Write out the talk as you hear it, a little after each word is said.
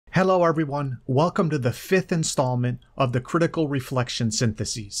Hello everyone, welcome to the fifth installment of the Critical Reflection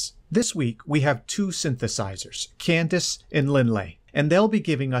Syntheses. This week we have two synthesizers, Candace and Linley, and they'll be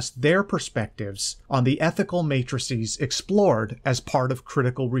giving us their perspectives on the ethical matrices explored as part of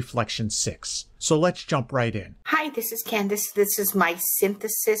Critical Reflection 6. So let's jump right in. Hi, this is Candace. This is my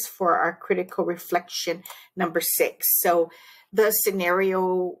synthesis for our Critical Reflection number 6. So the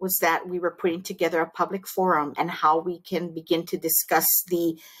scenario was that we were putting together a public forum and how we can begin to discuss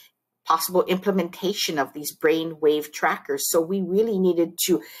the possible implementation of these brainwave trackers. So we really needed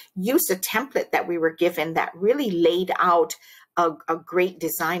to use the template that we were given that really laid out a great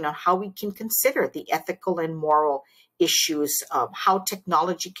design on how we can consider the ethical and moral issues of how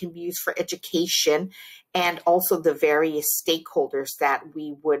technology can be used for education, and also the various stakeholders that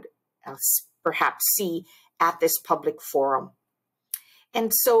we would perhaps see at this public forum.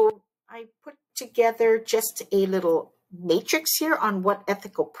 And so I put together just a little matrix here on what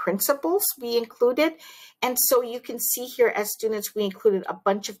ethical principles we included. And so you can see here as students, we included a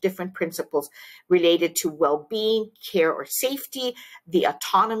bunch of different principles related to well-being, care or safety, the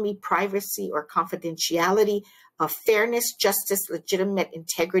autonomy, privacy or confidentiality, fairness, justice, legitimate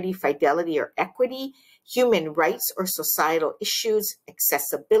integrity, fidelity or equity, human rights or societal issues,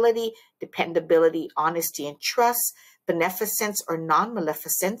 accessibility, dependability, honesty and trust, beneficence or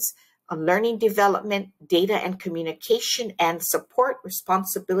non-maleficence, learning development, data and communication, and support,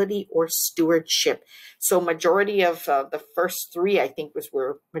 responsibility, or stewardship. So majority of the first three, I think, was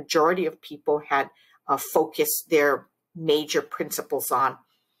where majority of people had focused their major principles on.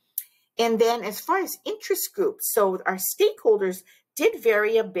 And then as far as interest groups, so our stakeholders did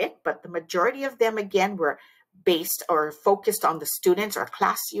vary a bit, but the majority of them, again, were based or focused on the students or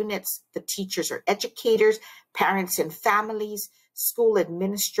class units, the teachers or educators, parents and families, school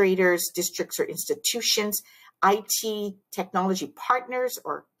administrators, districts or institutions, IT technology partners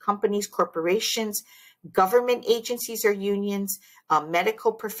or companies, corporations, government agencies or unions,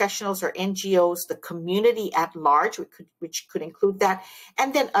 medical professionals or NGOs, the community at large, which could include that,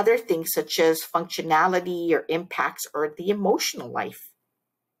 and then other things such as functionality or impacts or the emotional life.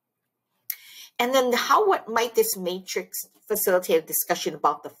 And then what might this matrix facilitate a discussion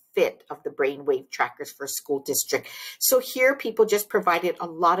about the fit of the brainwave trackers for a school district? So here people just provided a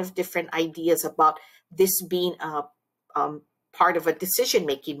lot of different ideas about this being a part of a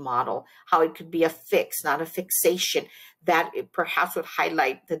decision-making model, how it could be a fix, not a fixation, that it perhaps would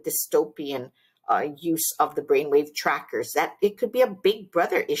highlight the dystopian use of the brainwave trackers, that it could be a big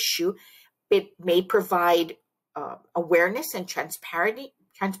brother issue. It may provide awareness and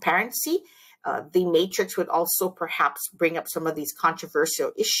transparency. The matrix would also perhaps bring up some of these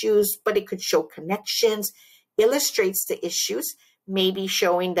controversial issues, but it could show connections, illustrates the issues, maybe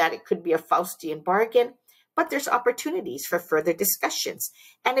showing that it could be a Faustian bargain, but there's opportunities for further discussions.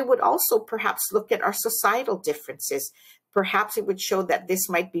 And it would also perhaps look at our societal differences. Perhaps it would show that this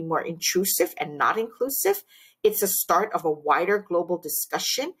might be more intrusive and not inclusive. It's a start of a wider global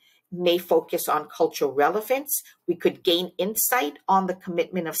discussion, may focus on cultural relevance. We could gain insight on the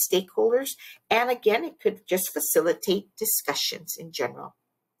commitment of stakeholders. And again, it could just facilitate discussions in general.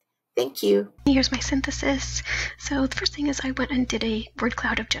 Thank you. Here's my synthesis. So the first thing is I went and did a word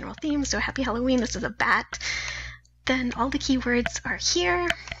cloud of general themes. So happy Halloween, this is a bat. Then all the keywords are here.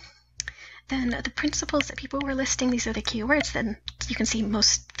 Then the principles that people were listing, these are the keywords. Then you can see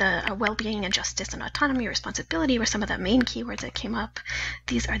most the well-being and justice and autonomy, responsibility were some of the main keywords that came up.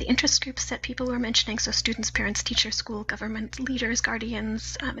 These are the interest groups that people were mentioning. So students, parents, teachers, school, government, leaders,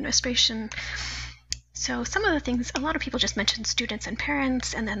 guardians, administration. So some of the things, a lot of people just mentioned students and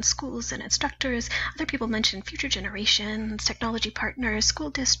parents, and then schools and instructors. Other people mentioned future generations, technology partners,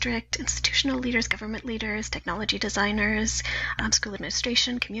 school district, institutional leaders, government leaders, technology designers, school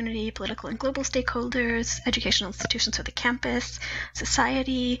administration, community, political and global stakeholders, educational institutions of the campus,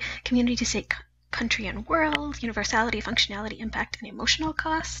 society, community, state, country and world, universality, functionality, impact, and emotional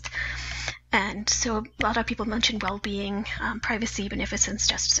cost. And so a lot of people mentioned well-being, privacy, beneficence,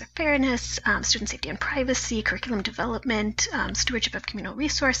 justice or fairness, student safety and privacy, curriculum development, stewardship of communal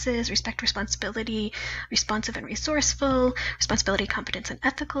resources, respect, responsibility, responsive and resourceful, responsibility, competence and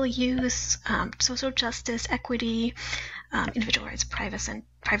ethical use, social justice, equity, individual rights,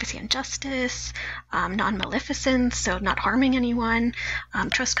 privacy and justice, non-maleficence, so not harming anyone,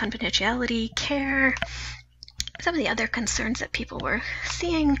 trust, confidentiality, care. Some of the other concerns that people were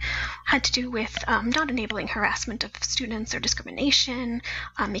seeing had to do with not enabling harassment of students or discrimination,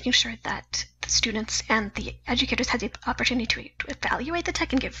 making sure that the students and the educators had the opportunity to evaluate the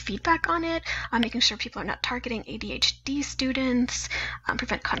tech and give feedback on it, making sure people are not targeting ADHD students,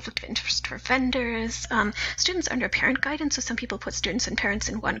 prevent conflict of interest for vendors, students under parent guidance, so some people put students and parents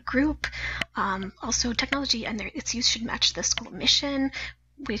in one group. Also, technology and its use should match the school mission.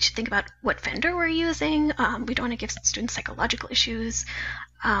 We should think about what vendor we're using. We don't want to give students psychological issues.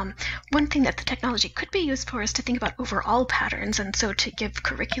 One thing that the technology could be used for is to think about overall patterns, and so to give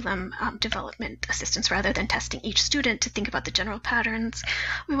curriculum development assistance rather than testing each student, to think about the general patterns.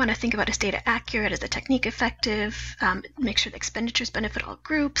 We want to think about, is data accurate, is the technique effective, make sure the expenditures benefit all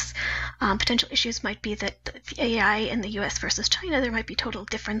groups. Potential issues might be that the AI in the US versus China, there might be total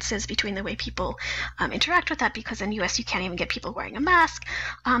differences between the way people interact with that, because in the US you can't even get people wearing a mask.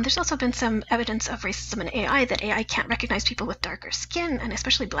 There's also been some evidence of racism in AI, that AI can't recognize people with darker skin, and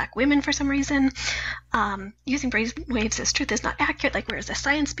especially Black women for some reason. Using brainwaves as truth is not accurate, like where is the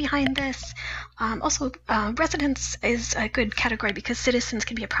science behind this? Also, residents is a good category because citizens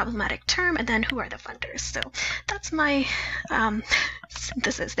can be a problematic term, and then who are the funders? So that's my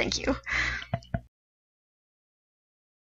synthesis. Thank you.